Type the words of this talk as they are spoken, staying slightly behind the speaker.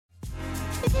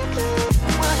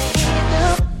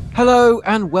Hello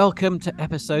and welcome to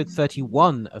episode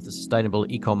 31 of the Sustainable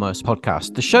E-commerce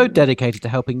podcast, the show dedicated to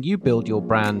helping you build your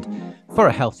brand for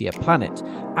a healthier planet.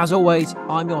 As always,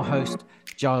 I'm your host,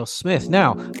 Giles Smith.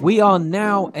 Now, we are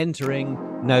now entering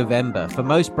November. For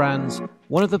most brands,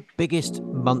 one of the biggest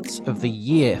months of the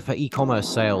year for e-commerce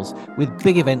sales, with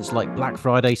big events like Black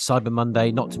Friday, Cyber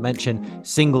Monday, not to mention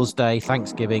Singles Day,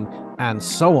 Thanksgiving, and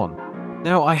so on.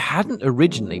 Now, I hadn't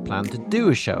originally planned to do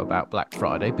a show about Black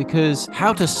Friday because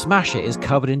how to smash it is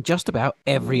covered in just about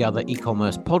every other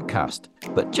e-commerce podcast.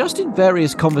 But just in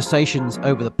various conversations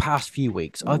over the past few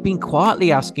weeks, I've been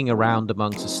quietly asking around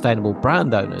among sustainable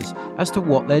brand owners as to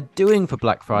what they're doing for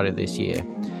Black Friday this year.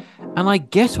 And I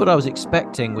guess what I was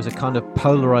expecting was a kind of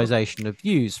polarization of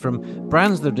views from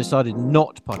brands that have decided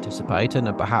not to participate and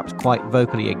are perhaps quite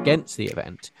vocally against the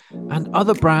event, and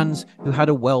other brands who had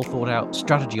a well thought out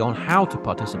strategy on how to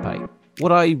participate.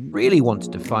 What I really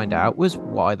wanted to find out was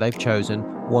why they've chosen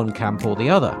one camp or the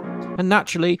other. And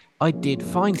naturally, I did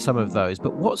find some of those,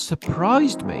 but what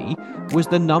surprised me was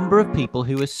the number of people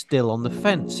who are still on the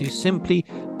fence, who simply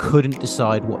couldn't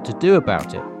decide what to do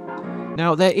about it.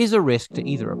 Now, there is a risk to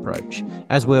either approach.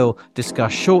 As we'll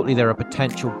discuss shortly, there are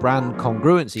potential brand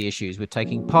congruency issues with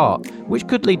taking part, which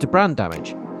could lead to brand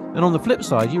damage. And on the flip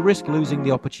side, you risk losing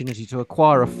the opportunity to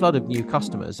acquire a flood of new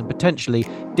customers and potentially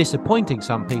disappointing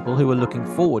some people who are looking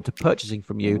forward to purchasing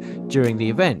from you during the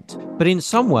event. But in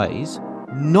some ways,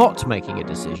 not making a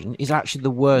decision is actually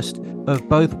the worst of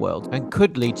both worlds and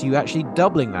could lead to you actually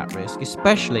doubling that risk,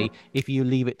 especially if you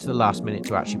leave it to the last minute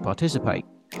to actually participate.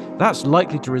 That's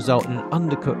likely to result in an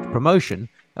undercooked promotion,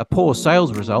 a poor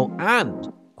sales result,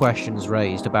 and questions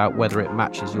raised about whether it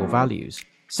matches your values.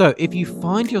 So if you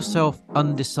find yourself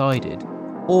undecided,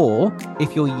 or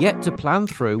if you're yet to plan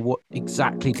through what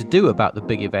exactly to do about the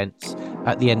big events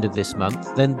at the end of this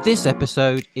month, then this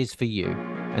episode is for you.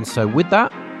 And so with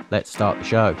that, let's start the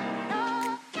show.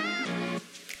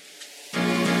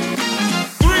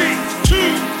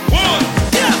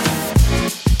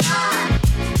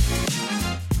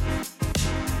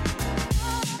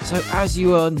 So as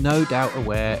you are no doubt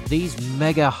aware, these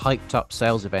mega hyped up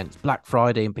sales events, Black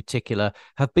Friday in particular,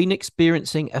 have been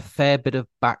experiencing a fair bit of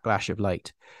backlash of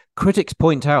late. Critics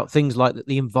point out things like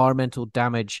the environmental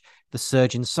damage the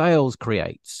surge in sales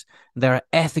creates. There are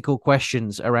ethical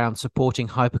questions around supporting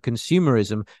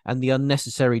hyperconsumerism and the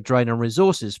unnecessary drain on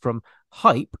resources from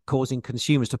hype causing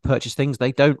consumers to purchase things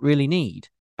they don't really need.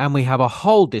 And we have a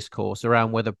whole discourse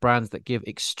around whether brands that give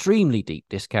extremely deep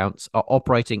discounts are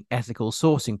operating ethical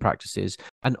sourcing practices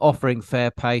and offering fair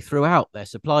pay throughout their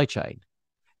supply chain.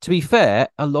 To be fair,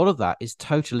 a lot of that is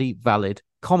totally valid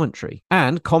commentary,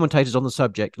 and commentators on the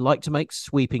subject like to make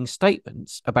sweeping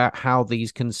statements about how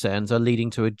these concerns are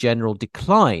leading to a general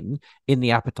decline in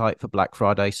the appetite for Black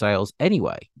Friday sales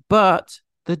anyway. But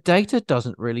the data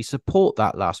doesn't really support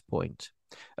that last point.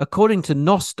 According to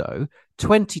Nosto,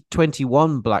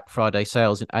 2021 Black Friday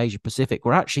sales in Asia Pacific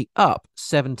were actually up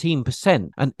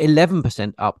 17% and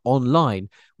 11% up online,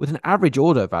 with an average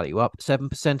order value up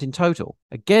 7% in total.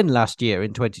 Again, last year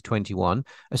in 2021,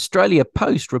 Australia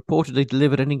Post reportedly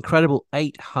delivered an incredible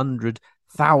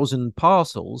 800,000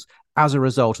 parcels as a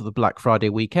result of the Black Friday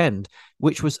weekend,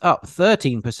 which was up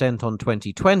 13% on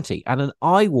 2020 and an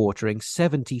eye-watering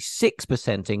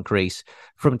 76% increase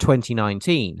from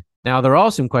 2019. Now, there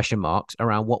are some question marks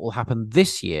around what will happen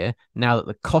this year now that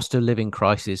the cost of living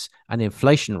crisis and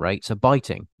inflation rates are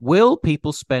biting. Will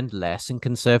people spend less and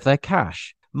conserve their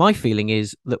cash? My feeling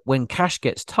is that when cash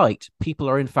gets tight, people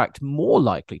are in fact more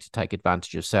likely to take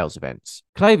advantage of sales events.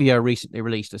 Klaviyo recently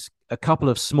released a couple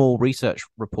of small research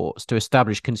reports to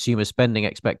establish consumer spending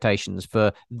expectations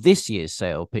for this year's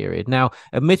sale period. Now,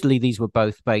 admittedly, these were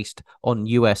both based on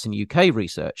US and UK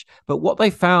research, but what they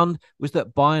found was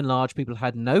that by and large, people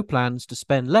had no plans to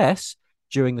spend less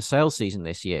during the sales season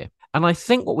this year. And I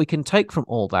think what we can take from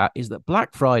all that is that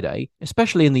Black Friday,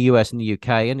 especially in the US and the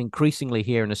UK, and increasingly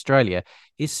here in Australia,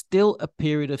 is still a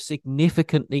period of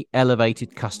significantly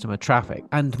elevated customer traffic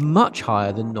and much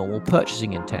higher than normal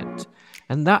purchasing intent.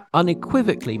 And that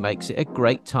unequivocally makes it a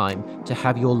great time to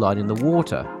have your line in the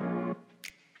water.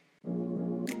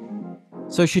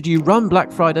 So should you run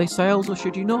Black Friday sales or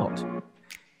should you not?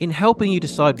 In helping you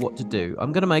decide what to do,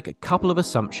 I'm going to make a couple of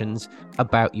assumptions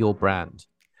about your brand.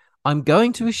 I'm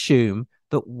going to assume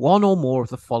that one or more of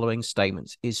the following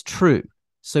statements is true,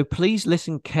 so please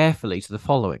listen carefully to the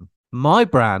following. My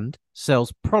brand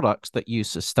sells products that use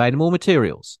sustainable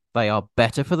materials. They are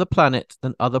better for the planet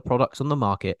than other products on the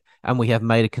market, and we have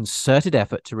made a concerted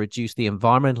effort to reduce the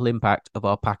environmental impact of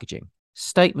our packaging.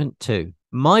 Statement 2.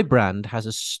 My brand has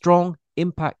a strong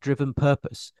impact-driven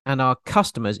purpose, and our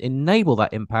customers enable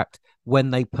that impact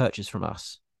when they purchase from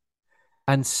us.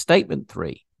 And statement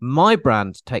 3, my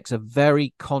brand takes a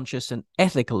very conscious and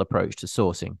ethical approach to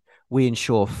sourcing. We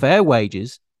ensure fair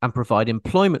wages and provide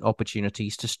employment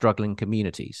opportunities to struggling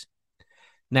communities.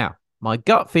 Now, my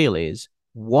gut feel is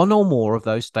one or more of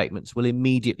those statements will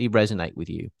immediately resonate with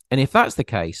you. And if that's the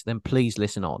case, then please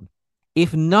listen on.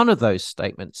 If none of those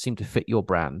statements seem to fit your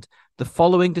brand, the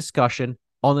following discussion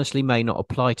honestly may not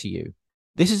apply to you.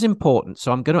 This is important,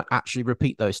 so I'm going to actually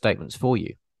repeat those statements for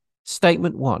you.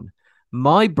 Statement 1,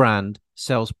 my brand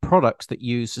sells products that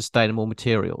use sustainable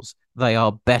materials. They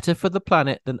are better for the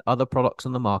planet than other products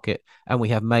on the market, and we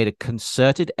have made a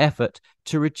concerted effort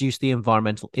to reduce the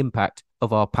environmental impact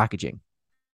of our packaging.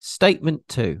 Statement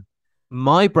 2,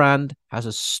 my brand has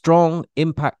a strong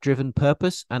impact-driven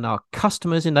purpose, and our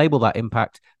customers enable that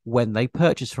impact when they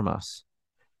purchase from us.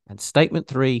 And statement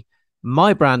 3,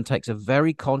 my brand takes a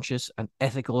very conscious and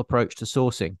ethical approach to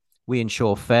sourcing. We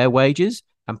ensure fair wages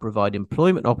and provide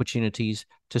employment opportunities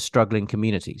to struggling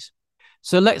communities.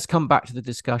 So let's come back to the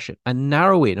discussion and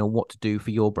narrow in on what to do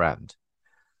for your brand.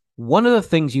 One of the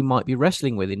things you might be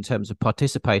wrestling with in terms of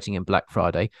participating in Black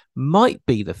Friday might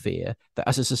be the fear that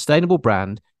as a sustainable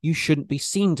brand, you shouldn't be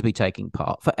seen to be taking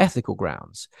part for ethical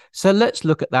grounds. So let's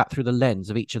look at that through the lens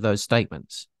of each of those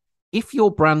statements. If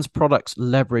your brand's products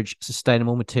leverage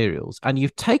sustainable materials and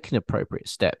you've taken appropriate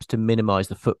steps to minimize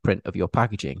the footprint of your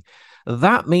packaging,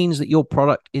 that means that your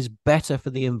product is better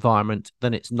for the environment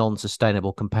than its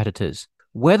non-sustainable competitors.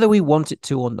 Whether we want it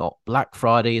to or not, Black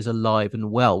Friday is alive and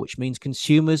well, which means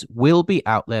consumers will be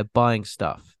out there buying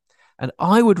stuff. And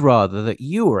I would rather that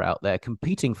you were out there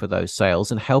competing for those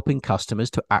sales and helping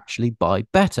customers to actually buy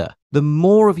better. The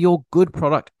more of your good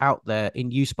product out there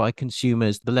in use by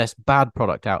consumers, the less bad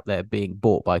product out there being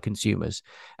bought by consumers.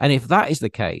 And if that is the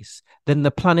case, then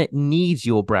the planet needs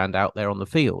your brand out there on the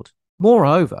field.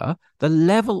 Moreover, the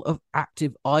level of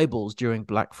active eyeballs during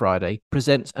Black Friday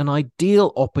presents an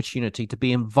ideal opportunity to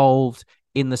be involved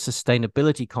in the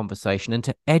sustainability conversation and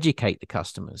to educate the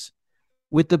customers.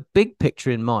 With the big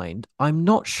picture in mind, I'm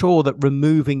not sure that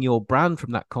removing your brand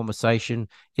from that conversation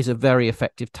is a very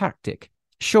effective tactic.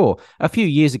 Sure, a few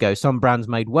years ago, some brands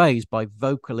made waves by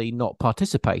vocally not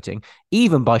participating,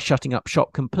 even by shutting up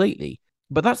shop completely.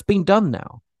 But that's been done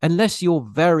now. Unless your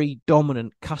very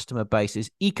dominant customer base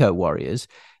is eco-warriors,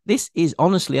 this is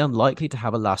honestly unlikely to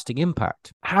have a lasting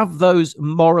impact. Have those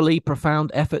morally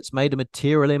profound efforts made a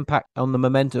material impact on the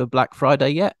momentum of Black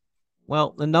Friday yet?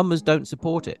 Well, the numbers don't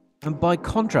support it. And by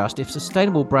contrast, if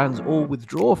sustainable brands all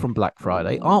withdraw from Black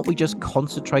Friday, aren't we just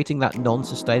concentrating that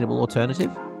non-sustainable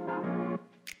alternative?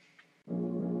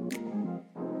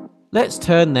 Let's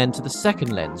turn then to the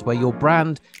second lens, where your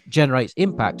brand generates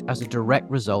impact as a direct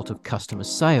result of customer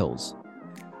sales.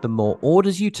 The more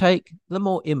orders you take, the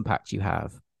more impact you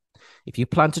have. If you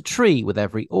plant a tree with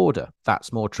every order,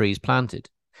 that's more trees planted.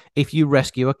 If you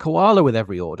rescue a koala with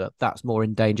every order, that's more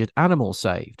endangered animals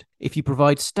saved. If you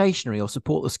provide stationery or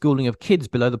support the schooling of kids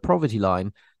below the poverty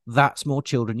line, that's more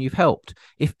children you've helped.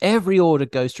 If every order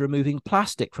goes to removing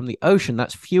plastic from the ocean,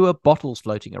 that's fewer bottles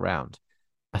floating around.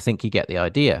 I think you get the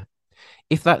idea.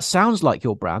 If that sounds like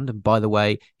your brand, and by the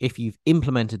way, if you've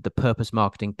implemented the purpose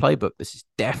marketing playbook, this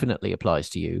definitely applies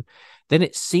to you, then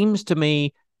it seems to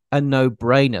me a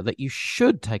no-brainer that you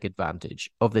should take advantage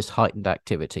of this heightened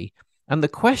activity. And the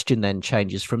question then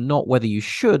changes from not whether you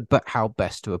should, but how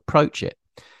best to approach it.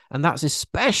 And that's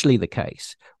especially the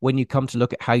case when you come to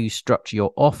look at how you structure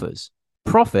your offers.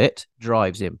 Profit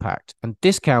drives impact, and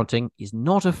discounting is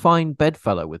not a fine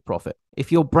bedfellow with profit.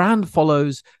 If your brand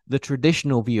follows the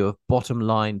traditional view of bottom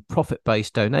line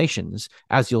profit-based donations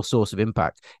as your source of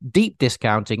impact, deep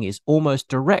discounting is almost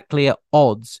directly at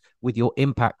odds with your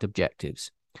impact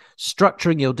objectives.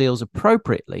 Structuring your deals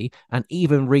appropriately and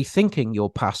even rethinking your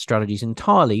past strategies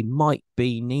entirely might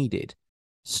be needed.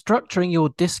 Structuring your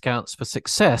discounts for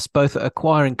success, both at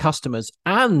acquiring customers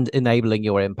and enabling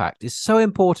your impact, is so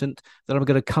important that I'm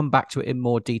going to come back to it in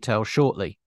more detail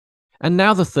shortly. And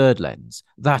now the third lens,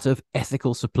 that of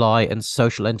ethical supply and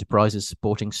social enterprises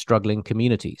supporting struggling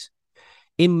communities.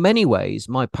 In many ways,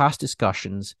 my past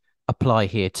discussions apply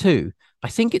here too. I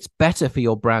think it's better for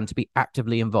your brand to be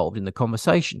actively involved in the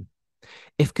conversation.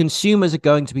 If consumers are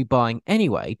going to be buying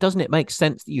anyway, doesn't it make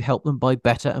sense that you help them buy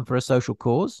better and for a social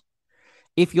cause?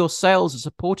 If your sales are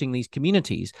supporting these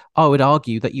communities, I would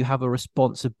argue that you have a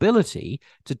responsibility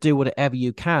to do whatever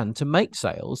you can to make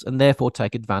sales and therefore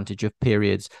take advantage of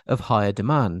periods of higher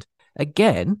demand.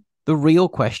 Again, the real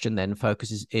question then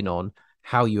focuses in on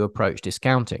how you approach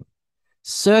discounting.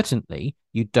 Certainly,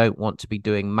 you don't want to be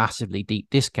doing massively deep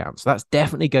discounts. That's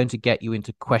definitely going to get you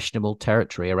into questionable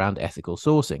territory around ethical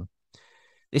sourcing.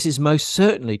 This is most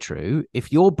certainly true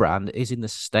if your brand is in the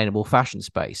sustainable fashion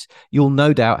space. You'll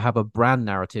no doubt have a brand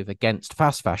narrative against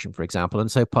fast fashion, for example, and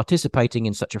so participating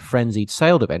in such a frenzied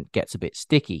sale event gets a bit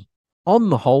sticky. On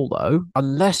the whole, though,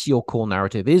 unless your core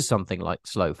narrative is something like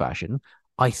slow fashion,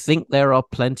 I think there are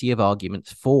plenty of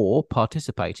arguments for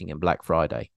participating in Black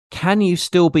Friday. Can you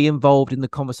still be involved in the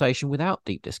conversation without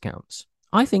deep discounts?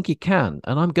 I think you can,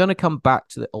 and I'm going to come back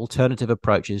to the alternative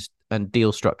approaches and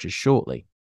deal structures shortly.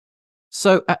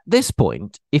 So at this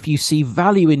point, if you see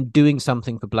value in doing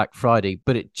something for Black Friday,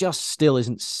 but it just still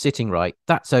isn't sitting right,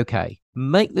 that's okay.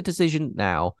 Make the decision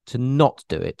now to not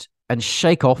do it and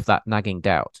shake off that nagging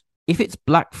doubt. If it's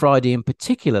Black Friday in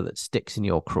particular that sticks in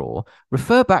your craw,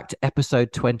 refer back to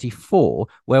episode 24,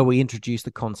 where we introduced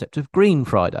the concept of Green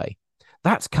Friday.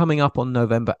 That's coming up on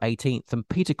November 18th, and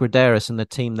Peter Graderis and the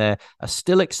team there are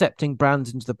still accepting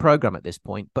brands into the program at this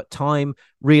point, but time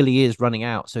really is running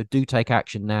out, so do take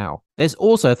action now. There's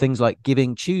also things like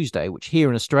Giving Tuesday, which here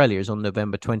in Australia is on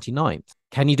November 29th.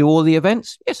 Can you do all the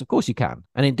events? Yes, of course you can.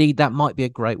 And indeed, that might be a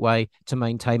great way to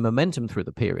maintain momentum through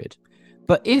the period.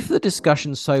 But if the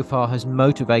discussion so far has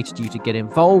motivated you to get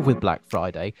involved with Black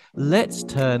Friday, let's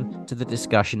turn to the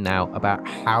discussion now about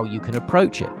how you can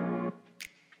approach it.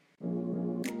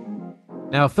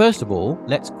 Now, first of all,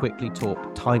 let's quickly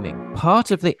talk timing.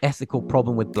 Part of the ethical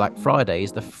problem with Black Friday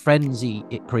is the frenzy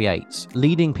it creates,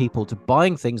 leading people to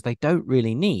buying things they don't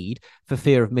really need for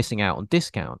fear of missing out on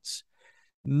discounts.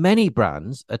 Many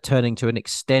brands are turning to an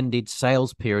extended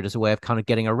sales period as a way of kind of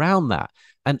getting around that,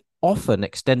 and often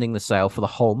extending the sale for the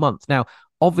whole month. Now,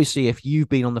 obviously, if you've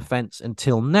been on the fence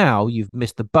until now, you've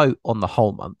missed the boat on the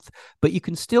whole month, but you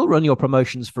can still run your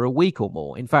promotions for a week or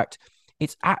more. In fact,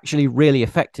 it's actually really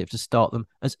effective to start them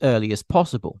as early as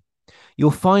possible. You'll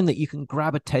find that you can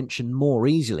grab attention more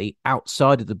easily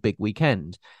outside of the big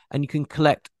weekend, and you can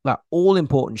collect that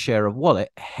all-important share of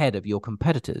wallet ahead of your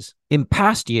competitors. In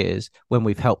past years, when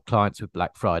we've helped clients with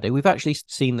Black Friday, we've actually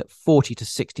seen that 40 to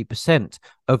 60%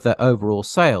 of their overall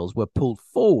sales were pulled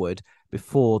forward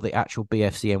before the actual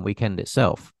BFCM weekend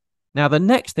itself. Now, the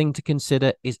next thing to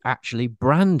consider is actually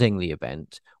branding the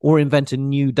event, or invent a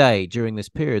new day during this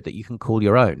period that you can call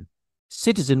your own.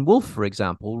 Citizen Wolf, for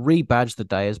example, rebadged the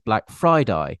day as Black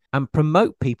Friday and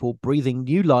promote people breathing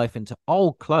new life into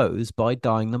old clothes by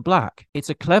dyeing them black. It's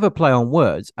a clever play on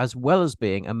words, as well as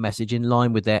being a message in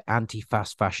line with their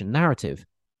anti-fast fashion narrative.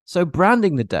 So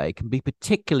branding the day can be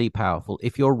particularly powerful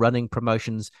if you're running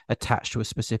promotions attached to a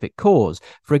specific cause.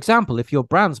 For example, if your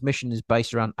brand's mission is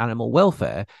based around animal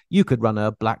welfare, you could run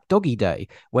a Black Doggy Day,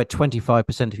 where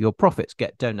 25% of your profits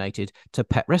get donated to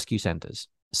pet rescue centres.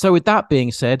 So with that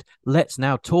being said, let's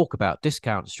now talk about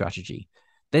discount strategy.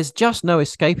 There's just no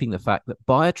escaping the fact that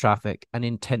buyer traffic and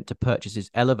intent to purchase is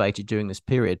elevated during this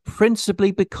period,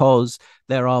 principally because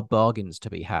there are bargains to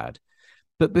be had.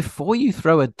 But before you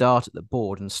throw a dart at the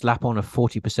board and slap on a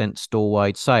 40%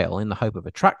 store-wide sale in the hope of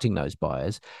attracting those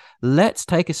buyers, let's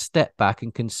take a step back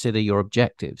and consider your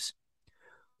objectives.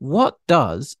 What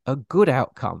does a good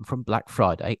outcome from Black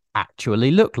Friday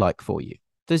actually look like for you?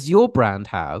 Does your brand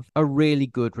have a really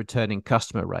good returning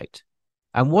customer rate?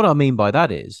 And what I mean by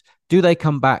that is, do they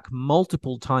come back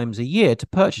multiple times a year to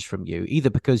purchase from you,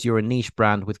 either because you're a niche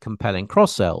brand with compelling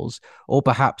cross-sells, or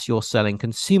perhaps you're selling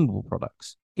consumable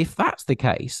products? If that's the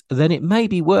case, then it may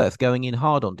be worth going in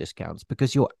hard on discounts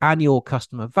because your annual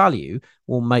customer value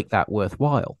will make that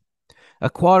worthwhile.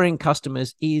 Acquiring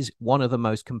customers is one of the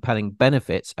most compelling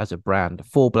benefits as a brand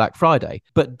for Black Friday,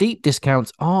 but deep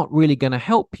discounts aren't really going to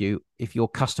help you if your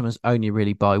customers only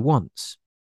really buy once.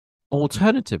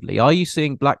 Alternatively, are you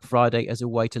seeing Black Friday as a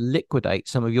way to liquidate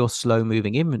some of your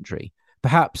slow-moving inventory?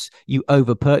 Perhaps you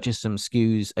over-purchased some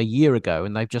SKUs a year ago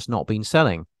and they've just not been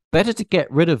selling. Better to get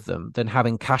rid of them than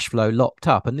having cash flow locked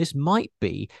up, and this might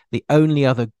be the only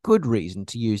other good reason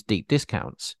to use deep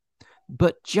discounts.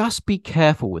 But just be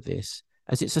careful with this,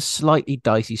 as it's a slightly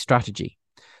dicey strategy.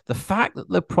 The fact that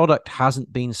the product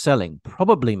hasn't been selling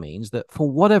probably means that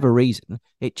for whatever reason,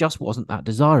 it just wasn't that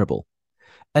desirable.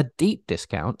 A deep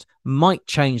discount might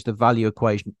change the value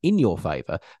equation in your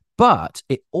favor, but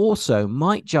it also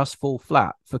might just fall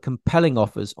flat for compelling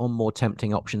offers on more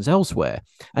tempting options elsewhere.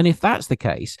 And if that's the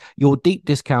case, your deep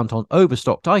discount on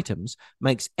overstocked items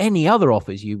makes any other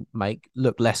offers you make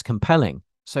look less compelling.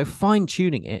 So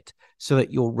fine-tuning it so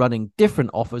that you're running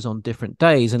different offers on different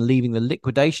days and leaving the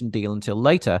liquidation deal until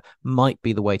later might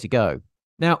be the way to go.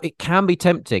 Now, it can be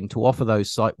tempting to offer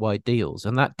those site-wide deals,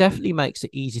 and that definitely makes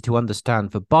it easy to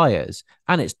understand for buyers,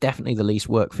 and it's definitely the least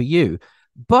work for you.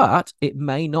 but it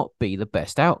may not be the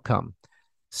best outcome.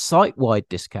 Site-wide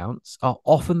discounts are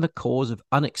often the cause of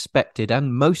unexpected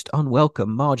and most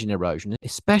unwelcome margin erosion,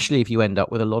 especially if you end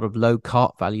up with a lot of low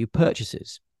cart value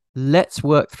purchases. Let's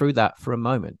work through that for a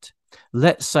moment.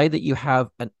 Let's say that you have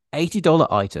an $80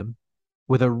 item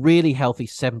with a really healthy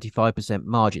 75%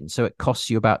 margin, so it costs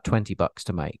you about $20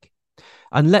 to make.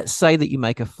 And let's say that you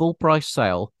make a full price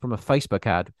sale from a Facebook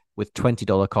ad with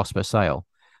 $20 cost per sale.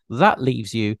 That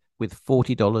leaves you with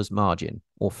 $40 margin,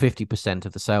 or 50%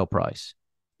 of the sale price.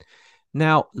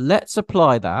 Now, let's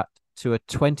apply that to a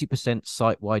 20%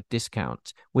 site-wide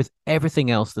discount with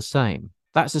everything else the same.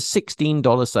 That's a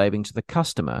 $16 saving to the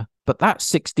customer, but that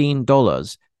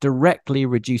 $16 directly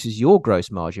reduces your gross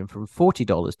margin from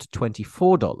 $40 to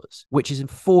 $24, which is a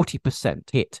 40%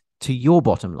 hit to your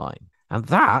bottom line. And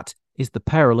that is the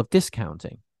peril of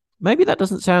discounting. Maybe that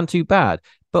doesn't sound too bad,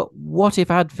 but what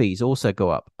if ad fees also go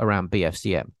up around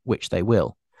BFCM, which they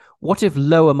will? What if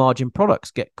lower margin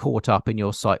products get caught up in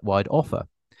your site-wide offer?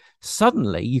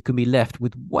 Suddenly, you can be left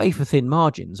with wafer-thin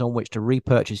margins on which to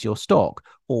repurchase your stock,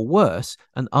 or worse,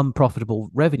 an unprofitable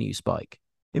revenue spike.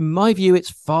 In my view, it's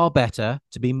far better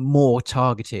to be more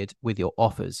targeted with your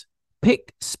offers.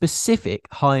 Pick specific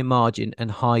high margin and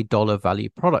high dollar value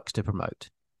products to promote.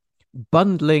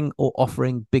 Bundling or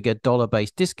offering bigger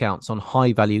dollar-based discounts on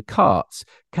high-value carts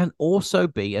can also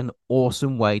be an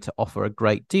awesome way to offer a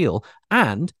great deal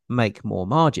and make more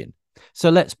margin. So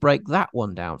let's break that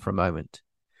one down for a moment.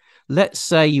 Let's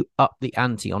say you up the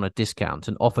ante on a discount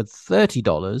and offered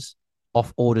 $30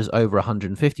 off orders over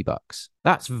 $150.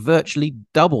 That's virtually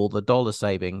double the dollar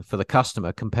saving for the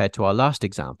customer compared to our last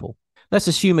example. Let's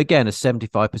assume again a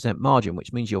 75% margin,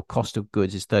 which means your cost of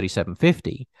goods is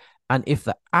 $37.50. And if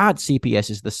the ad CPS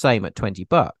is the same at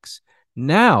 $20,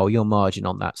 now your margin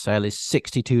on that sale is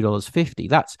 $62.50.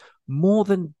 That's more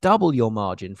than double your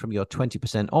margin from your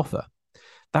 20% offer.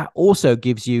 That also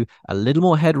gives you a little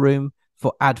more headroom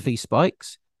for ad fee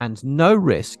spikes and no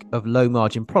risk of low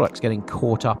margin products getting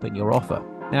caught up in your offer.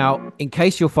 Now, in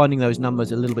case you're finding those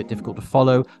numbers a little bit difficult to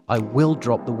follow, I will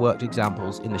drop the worked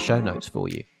examples in the show notes for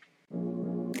you.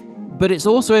 But it's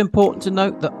also important to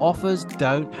note that offers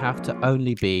don't have to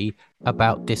only be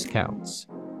about discounts.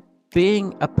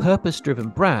 Being a purpose-driven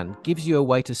brand gives you a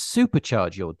way to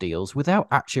supercharge your deals without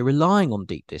actually relying on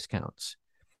deep discounts.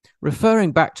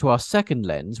 Referring back to our second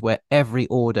lens, where every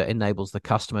order enables the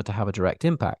customer to have a direct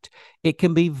impact, it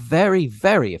can be very,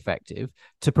 very effective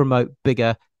to promote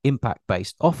bigger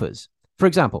impact-based offers. For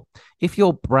example, if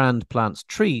your brand plants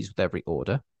trees with every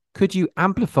order, could you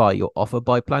amplify your offer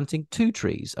by planting 2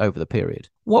 trees over the period?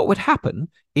 What would happen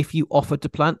if you offered to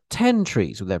plant 10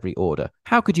 trees with every order?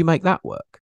 How could you make that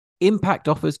work? Impact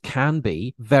offers can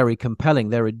be very compelling.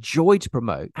 They're a joy to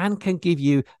promote and can give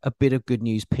you a bit of good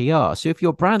news PR. So if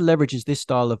your brand leverages this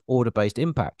style of order-based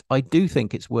impact, I do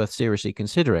think it's worth seriously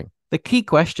considering. The key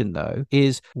question, though,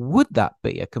 is would that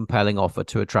be a compelling offer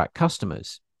to attract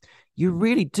customers? You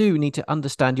really do need to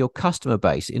understand your customer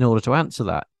base in order to answer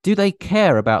that. Do they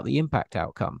care about the impact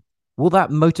outcome? Will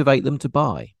that motivate them to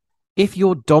buy? If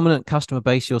your dominant customer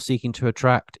base you're seeking to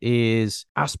attract is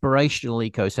aspirational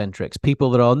ecocentrics,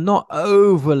 people that are not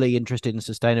overly interested in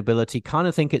sustainability, kind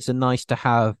of think it's a nice to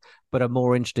have, but are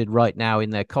more interested right now in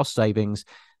their cost savings,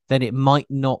 then it might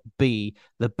not be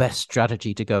the best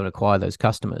strategy to go and acquire those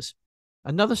customers.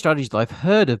 Another strategy that I've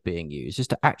heard of being used is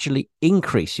to actually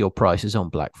increase your prices on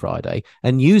Black Friday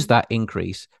and use that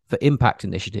increase for impact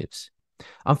initiatives.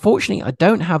 Unfortunately, I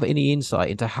don't have any insight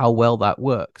into how well that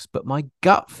works, but my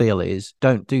gut feel is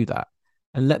don't do that.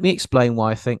 And let me explain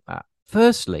why I think that.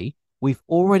 Firstly, we've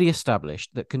already established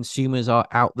that consumers are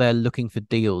out there looking for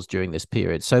deals during this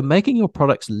period. So making your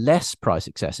products less price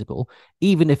accessible,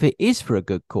 even if it is for a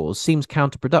good cause, seems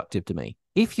counterproductive to me.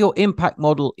 If your impact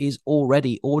model is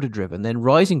already order driven, then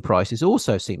rising prices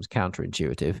also seems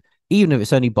counterintuitive. Even if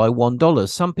it's only by $1,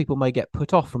 some people may get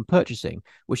put off from purchasing,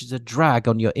 which is a drag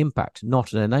on your impact,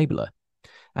 not an enabler.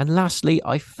 And lastly,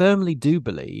 I firmly do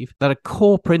believe that a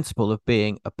core principle of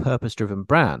being a purpose-driven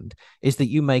brand is that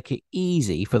you make it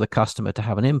easy for the customer to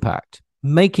have an impact.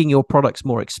 Making your products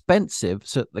more expensive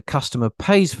so that the customer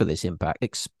pays for this impact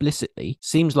explicitly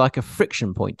seems like a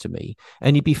friction point to me,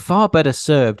 and you'd be far better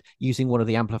served using one of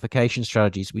the amplification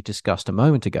strategies we discussed a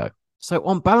moment ago. So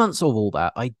on balance of all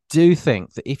that, I do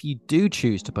think that if you do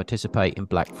choose to participate in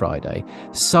Black Friday,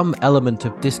 some element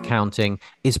of discounting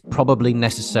is probably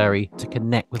necessary to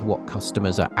connect with what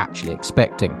customers are actually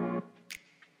expecting.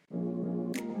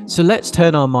 So let's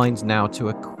turn our minds now to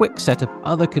a quick set of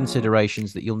other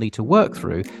considerations that you'll need to work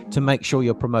through to make sure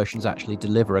your promotions actually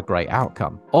deliver a great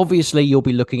outcome. Obviously, you'll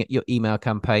be looking at your email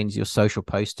campaigns, your social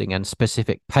posting, and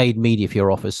specific paid media for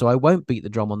your offers, so I won't beat the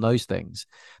drum on those things.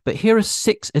 But here are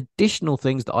 6 additional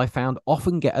things that I found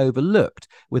often get overlooked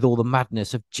with all the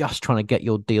madness of just trying to get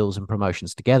your deals and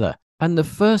promotions together. And the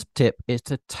first tip is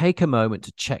to take a moment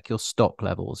to check your stock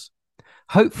levels.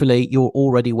 Hopefully, you're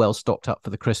already well stocked up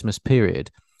for the Christmas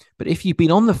period. But if you've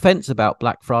been on the fence about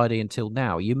Black Friday until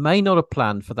now, you may not have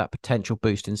planned for that potential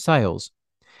boost in sales.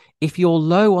 If you're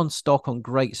low on stock on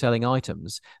great selling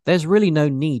items, there's really no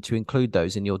need to include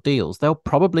those in your deals. They'll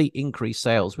probably increase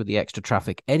sales with the extra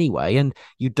traffic anyway, and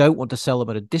you don't want to sell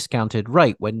them at a discounted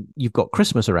rate when you've got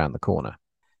Christmas around the corner.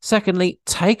 Secondly,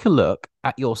 take a look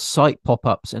at your site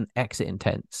pop-ups and exit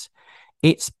intents.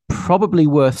 It's probably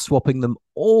worth swapping them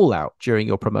all out during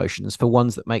your promotions for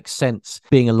ones that make sense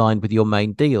being aligned with your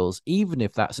main deals, even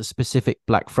if that's a specific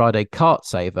Black Friday cart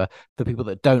saver for people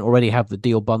that don't already have the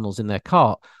deal bundles in their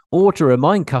cart, or to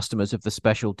remind customers of the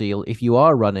special deal if you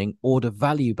are running order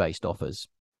value-based offers.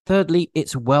 Thirdly,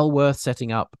 it's well worth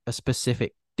setting up a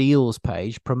specific deals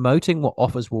page promoting what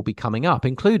offers will be coming up,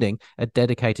 including a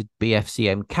dedicated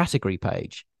BFCM category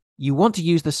page. You want to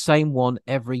use the same one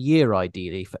every year,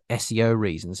 ideally, for SEO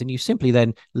reasons, and you simply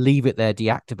then leave it there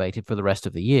deactivated for the rest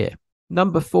of the year.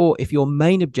 Number 4, if your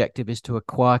main objective is to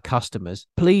acquire customers,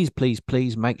 please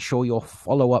make sure your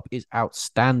follow-up is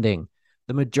outstanding.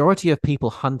 The majority of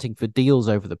people hunting for deals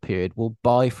over the period will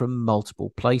buy from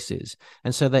multiple places,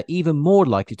 and so they're even more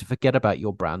likely to forget about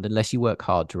your brand unless you work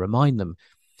hard to remind them.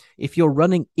 If you're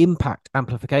running impact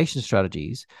amplification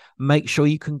strategies, make sure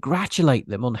you congratulate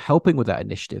them on helping with that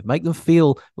initiative. Make them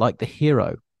feel like the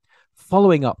hero.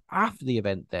 Following up after the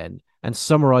event then and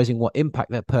summarizing what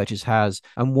impact their purchase has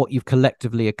and what you've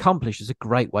collectively accomplished is a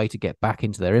great way to get back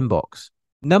into their inbox.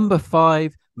 Number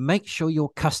 5, make sure your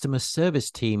customer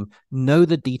service team know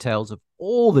the details of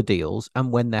all the deals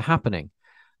and when they're happening.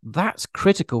 That's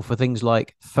critical for things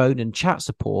like phone and chat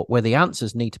support, where the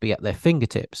answers need to be at their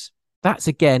fingertips. That's,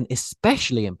 again,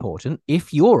 especially important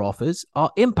if your offers are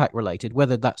impact related,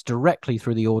 whether that's directly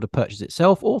through the order purchase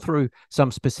itself or through some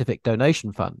specific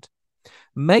donation fund.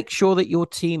 Make sure that your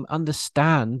team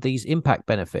understand these impact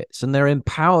benefits and they're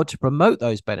empowered to promote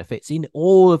those benefits in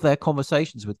all of their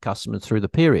conversations with customers through the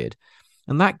period.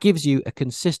 And that gives you a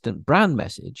consistent brand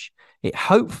message. It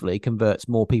hopefully converts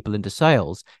more people into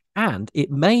sales, and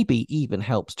it maybe even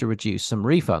helps to reduce some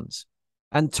refunds.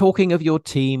 And talking of your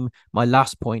team, my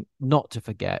last point not to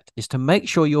forget is to make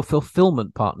sure your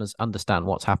fulfillment partners understand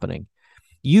what's happening.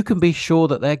 You can be sure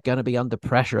that they're going to be under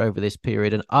pressure over this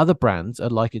period, and other brands are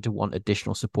likely to want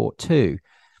additional support too.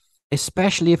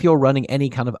 Especially if you're running any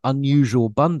kind of unusual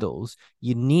bundles,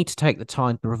 you need to take the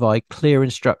time to provide clear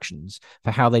instructions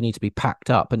for how they need to be packed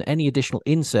up and any additional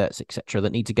inserts, etc.,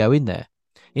 that need to go in there.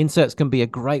 Inserts can be a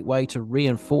great way to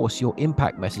reinforce your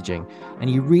impact messaging, and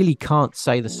you really can't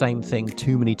say the same thing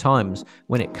too many times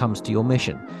when it comes to your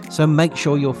mission. So make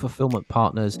sure your fulfillment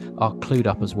partners are clued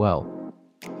up as well.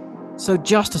 So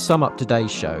just to sum up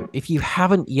today's show, if you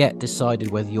haven't yet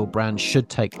decided whether your brand should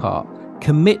take part,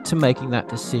 commit to making that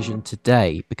decision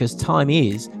today, because time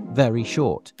is very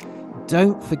short.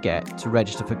 Don't forget to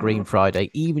register for Green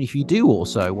Friday, even if you do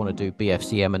also want to do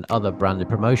BFCM and other branded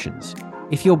promotions.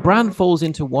 If your brand falls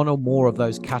into one or more of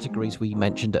those categories we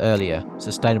mentioned earlier,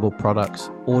 sustainable products,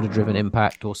 order-driven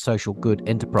impact, or social good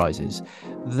enterprises,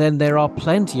 then there are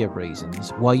plenty of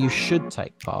reasons why you should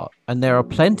take part, and there are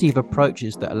plenty of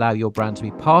approaches that allow your brand to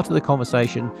be part of the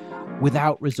conversation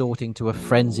without resorting to a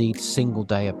frenzied single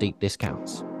day of deep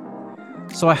discounts.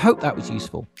 So I hope that was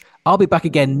useful. I'll be back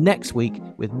again next week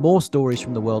with more stories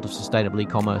from the world of sustainable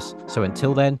e-commerce. So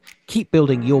until then, keep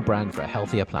building your brand for a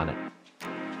healthier planet.